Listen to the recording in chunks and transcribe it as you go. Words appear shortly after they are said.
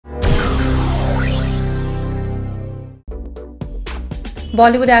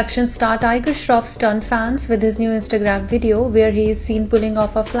Bollywood action star Tiger Shroff stunned fans with his new Instagram video where he is seen pulling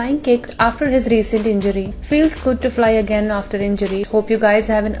off a flying kick after his recent injury. Feels good to fly again after injury. Hope you guys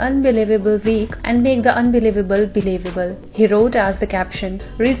have an unbelievable week and make the unbelievable believable, he wrote as the caption.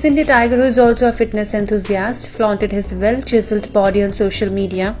 Recently, Tiger, who is also a fitness enthusiast, flaunted his well-chiseled body on social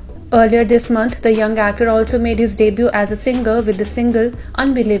media. Earlier this month, the young actor also made his debut as a singer with the single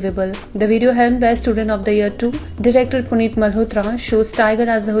Unbelievable. The video, helmed by Student of the Year 2 director Puneet Malhotra, shows Tiger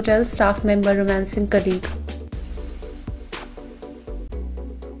as a hotel staff member romancing colleague.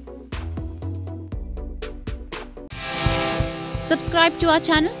 Subscribe to our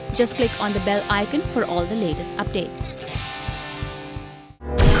channel. Just click on the bell icon for all the latest updates.